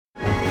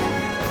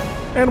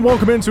And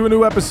welcome into a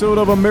new episode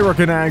of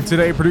American Ag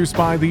Today, produced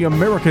by the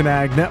American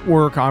Ag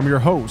Network. I'm your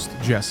host,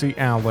 Jesse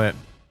Owlett.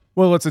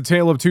 Well, it's a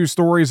tale of two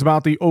stories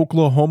about the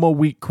Oklahoma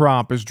wheat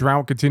crop as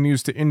drought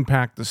continues to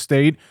impact the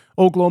state.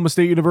 Oklahoma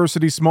State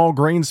University small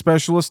grain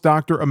specialist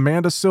Dr.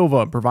 Amanda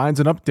Silva provides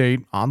an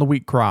update on the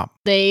wheat crop.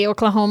 The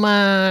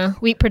Oklahoma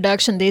wheat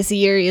production this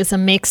year is a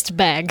mixed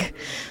bag.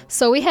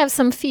 So we have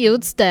some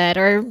fields that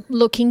are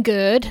looking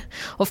good.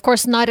 Of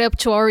course, not up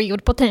to our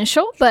yield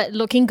potential, but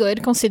looking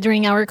good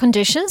considering our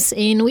conditions.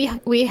 And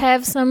we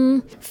have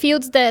some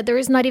fields that there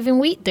is not even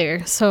wheat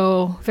there.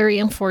 So very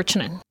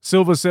unfortunate.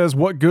 Silva says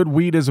what good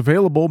wheat is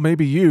available may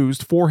be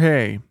used for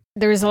hay.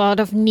 There is a lot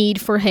of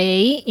need for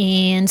hay,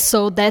 and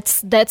so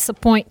that's a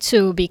point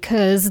too,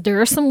 because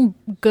there are some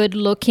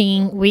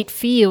good-looking wheat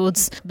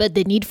fields, but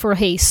the need for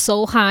hay is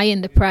so high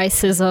and the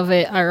prices of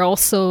it are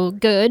also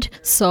good,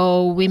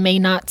 so we may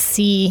not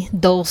see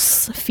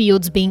those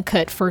fields being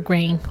cut for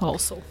grain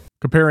also.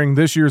 Comparing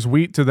this year's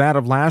wheat to that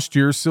of last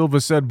year,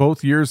 Silva said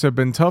both years have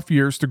been tough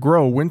years to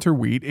grow winter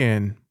wheat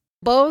in.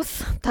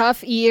 Both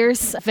tough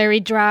years, very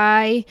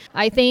dry.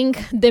 I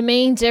think the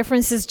main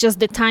difference is just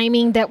the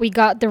timing that we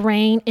got the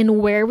rain and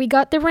where we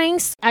got the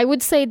rains. I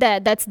would say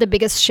that that's the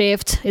biggest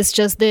shift. It's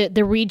just the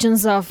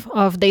regions of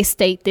the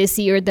state this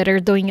year that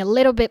are doing a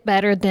little bit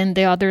better than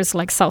the others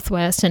like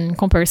Southwest in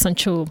comparison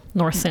to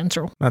North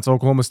Central. That's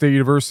Oklahoma State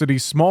University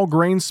small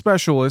grain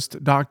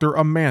specialist Dr.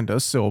 Amanda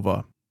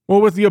Silva. Well,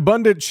 with the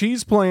abundant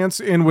cheese plants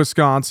in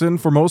Wisconsin,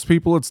 for most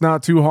people it's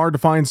not too hard to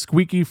find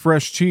squeaky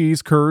fresh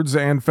cheese, curds,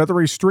 and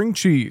feathery string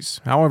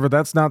cheese. However,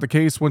 that's not the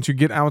case once you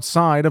get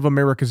outside of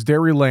America's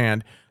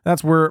Dairyland.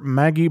 That's where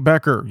Maggie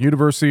Becker,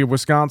 University of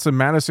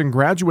Wisconsin-Madison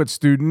graduate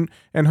student,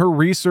 and her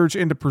research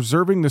into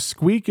preserving the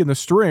squeak in the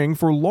string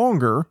for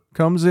longer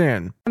comes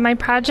in. My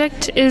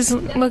project is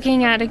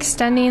looking at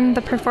extending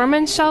the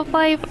performance shelf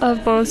life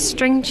of both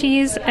string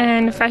cheese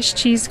and fresh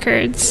cheese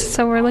curds.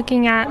 So we're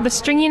looking at the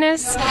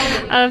stringiness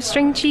of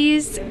string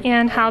cheese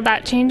and how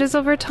that changes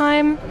over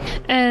time,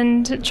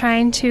 and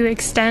trying to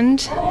extend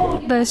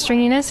the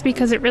stringiness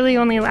because it really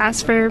only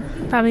lasts for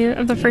probably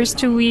the first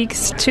 2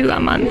 weeks to a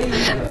month.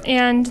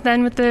 And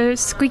then with the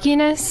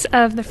squeakiness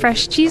of the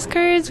fresh cheese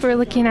curds, we're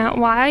looking at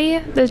why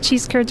the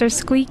cheese curds are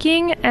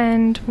squeaking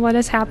and what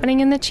is happening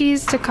in the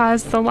cheese to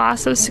cause the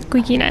loss of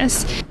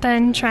squeakiness.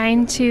 Then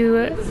trying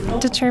to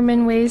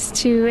determine ways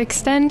to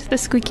extend the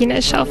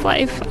squeakiness shelf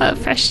life of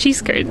fresh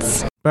cheese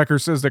curds. Becker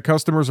says that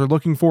customers are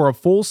looking for a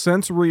full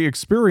sensory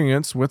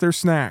experience with their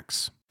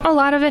snacks. A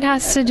lot of it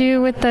has to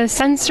do with the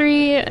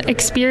sensory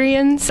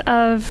experience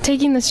of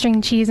taking the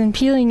string cheese and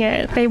peeling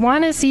it. They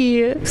want to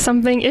see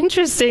something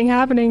interesting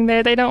happening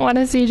there. They don't want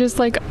to see just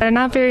like a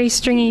not very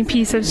stringy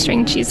piece of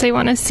string cheese. They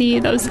want to see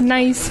those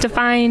nice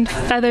defined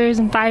feathers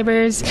and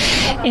fibers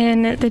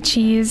in the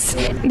cheese.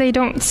 They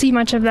don't see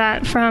much of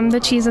that from the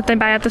cheese that they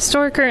buy at the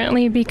store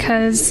currently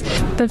because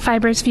the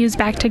fibers fuse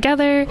back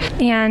together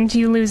and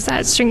you lose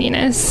that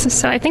stringiness.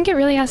 So I think it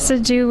really has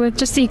to do with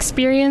just the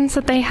experience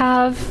that they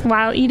have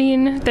while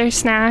eating their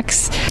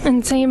snacks.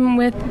 And same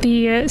with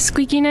the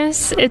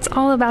squeakiness. It's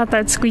all about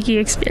that squeaky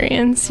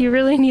experience. You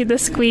really need the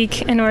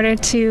squeak in order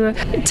to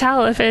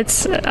tell if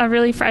it's a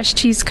really fresh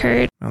cheese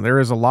curd. Now, there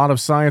is a lot of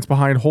science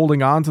behind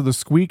holding on to the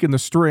squeak in the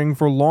string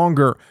for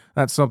longer.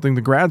 That's something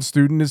the grad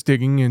student is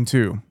digging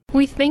into.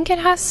 We think it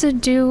has to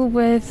do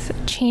with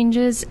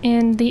changes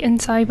in the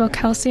insoluble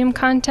calcium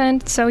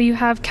content. So you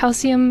have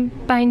calcium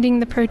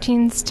binding the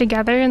proteins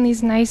together in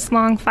these nice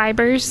long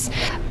fibers.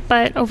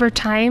 But over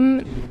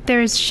time,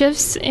 there's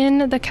shifts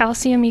in the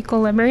calcium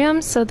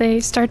equilibrium, so they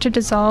start to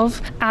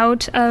dissolve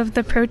out of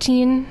the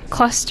protein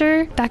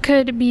cluster. That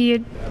could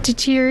be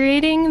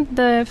deteriorating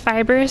the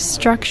fibrous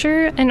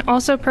structure, and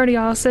also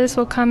proteolysis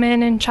will come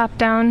in and chop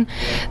down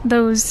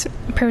those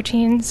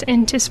proteins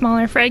into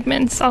smaller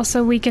fragments,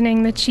 also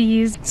weakening the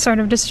cheese, sort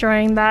of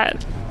destroying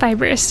that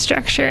fibrous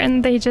structure,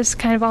 and they just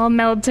kind of all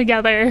meld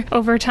together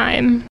over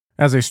time.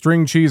 As a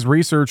string cheese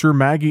researcher,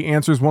 Maggie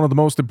answers one of the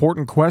most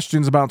important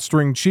questions about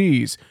string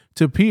cheese: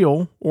 to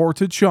peel or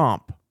to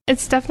chomp.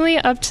 It's definitely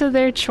up to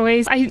their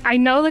choice. I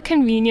know the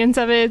convenience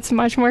of it. It's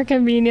much more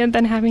convenient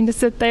than having to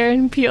sit there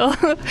and peel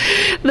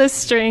the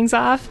strings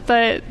off,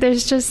 but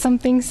there's just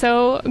something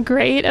so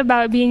great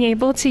about being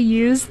able to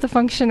use the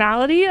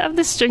functionality of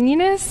the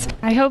stringiness.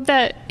 I hope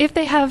that if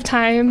they have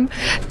time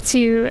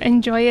to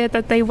enjoy it,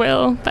 that they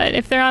will, but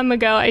if they're on the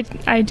go,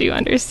 I do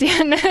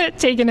understand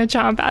taking a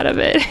chomp out of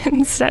it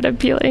instead of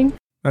peeling.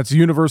 That's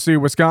University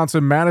of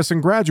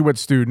Wisconsin-Madison graduate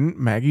student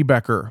Maggie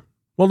Becker.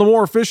 Well, the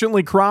more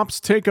efficiently crops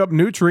take up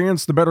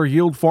nutrients, the better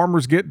yield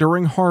farmers get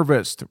during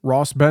harvest.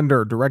 Ross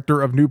Bender,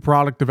 Director of New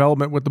Product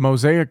Development with the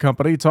Mosaic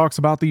Company, talks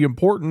about the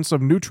importance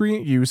of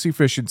nutrient use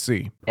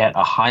efficiency. At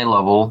a high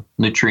level,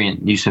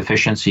 nutrient use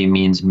efficiency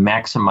means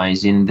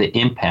maximizing the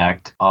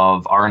impact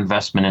of our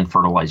investment in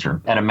fertilizer.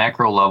 At a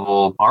macro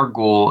level, our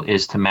goal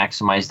is to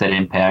maximize that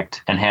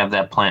impact and have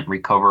that plant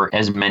recover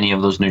as many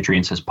of those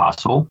nutrients as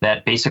possible.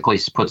 That basically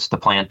puts the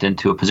plant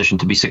into a position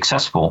to be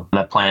successful.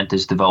 That plant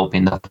is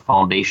developing the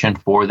foundation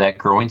for for that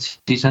growing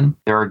season.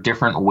 There are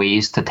different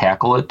ways to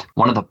tackle it.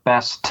 One of the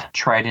best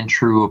tried and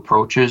true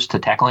approaches to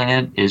tackling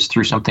it is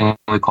through something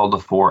we call the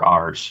 4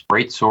 R's: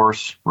 right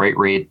source, right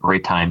rate,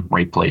 right time,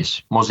 right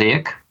place.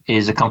 Mosaic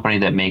is a company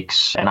that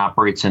makes and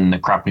operates in the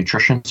crop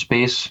nutrition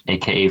space,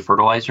 aka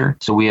fertilizer.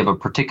 So we have a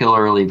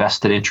particularly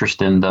vested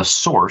interest in the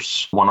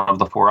source, one of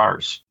the 4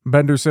 R's.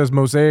 Bender says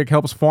Mosaic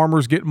helps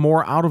farmers get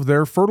more out of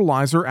their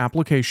fertilizer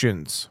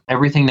applications.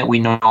 Everything that we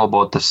know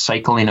about the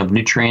cycling of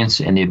nutrients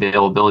and the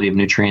availability of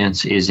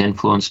nutrients is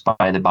influenced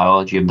by the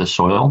biology of the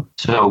soil.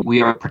 So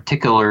we are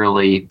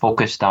particularly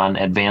focused on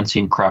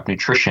advancing crop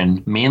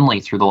nutrition, mainly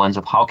through the lens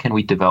of how can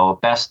we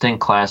develop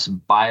best-in-class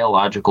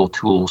biological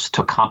tools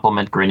to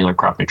complement granular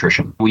crop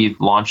nutrition. We've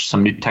launched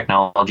some new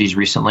technologies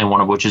recently, one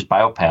of which is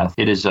BioPath.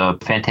 It is a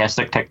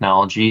fantastic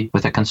technology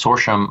with a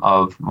consortium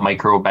of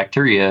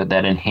microbacteria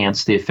that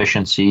enhance the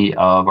efficiency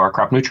of our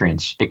crop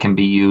nutrients. It can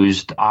be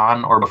used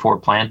on or before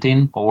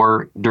planting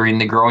or during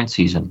the growing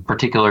season,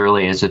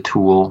 particularly as a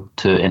tool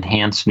to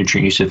enhance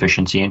nutrient use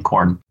efficiency in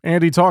corn.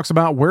 And he talks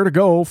about where to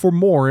go for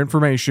more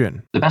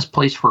information. The best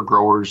place for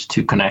growers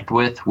to connect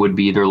with would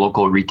be their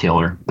local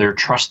retailer, their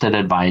trusted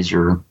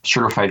advisor,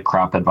 certified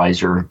crop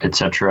advisor,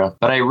 etc.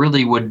 But I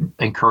really would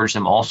encourage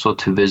them also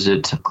to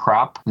visit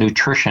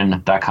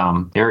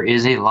cropnutrition.com. There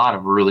is a lot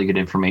of really good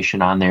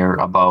information on there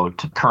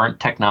about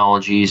current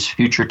technologies,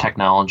 future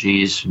technologies,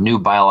 new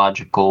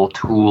biological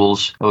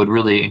tools. I would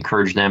really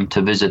encourage them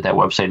to visit that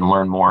website and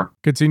learn more.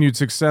 Continued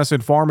success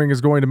in farming is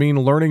going to mean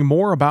learning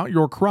more about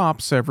your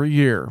crops every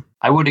year.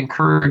 I would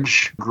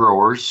encourage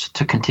growers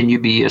to continue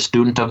to be a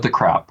student of the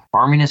crop.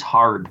 Farming is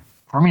hard.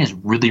 Farming is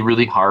really,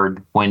 really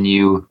hard when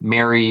you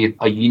marry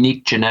a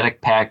unique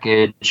genetic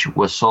package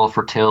with soil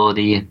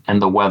fertility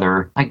and the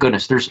weather. My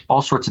goodness, there's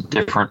all sorts of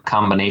different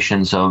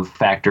combinations of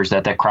factors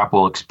that crop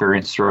will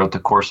experience throughout the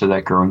course of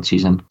that growing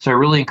season. So I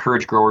really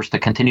encourage growers to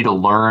continue to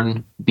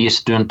learn, be a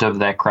student of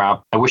that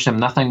crop. I wish them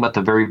nothing but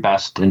the very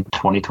best in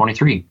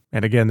 2023.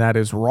 And again, that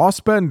is Ross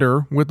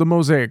Bender with the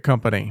Mosaic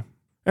Company.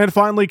 And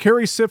finally,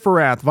 Carrie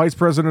Siferath, Vice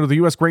President of the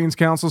U.S. Grains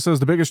Council, says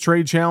the biggest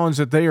trade challenge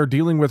that they are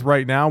dealing with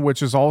right now,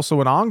 which is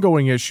also an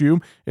ongoing issue,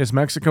 is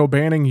Mexico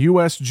banning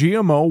U.S.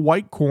 GMO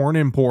white corn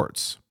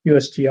imports.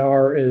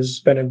 USTR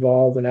has been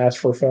involved and asked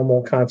for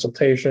formal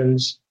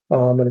consultations.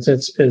 And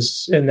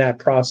it's in that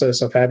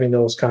process of having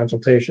those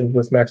consultations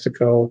with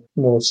Mexico.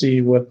 We'll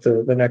see what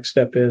the next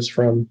step is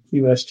from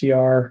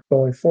USTR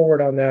going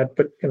forward on that.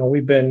 But,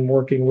 we've been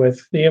working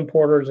with the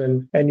importers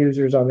and end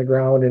users on the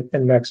ground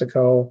in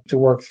Mexico to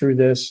work through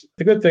this.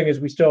 The good thing is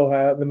we still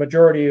have the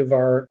majority of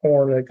our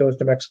corn that goes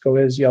to Mexico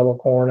is yellow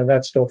corn, and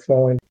that's still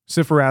flowing.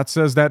 Siferath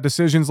says that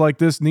decisions like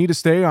this need to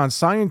stay on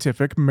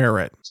scientific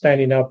merit.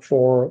 Standing up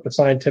for the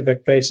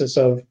scientific basis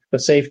of the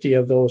safety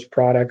of those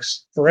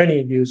products for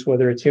any use,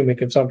 whether it's human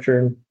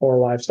consumption or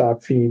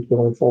livestock feed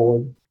going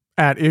forward.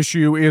 At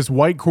issue is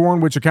white corn,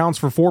 which accounts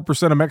for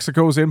 4% of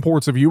Mexico's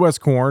imports of U.S.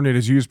 corn. It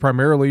is used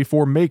primarily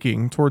for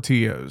making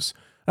tortillas.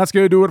 That's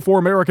going to do it for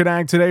American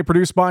Ag Today,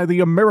 produced by the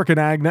American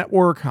Ag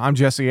Network. I'm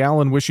Jesse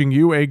Allen, wishing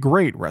you a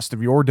great rest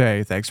of your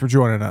day. Thanks for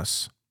joining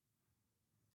us.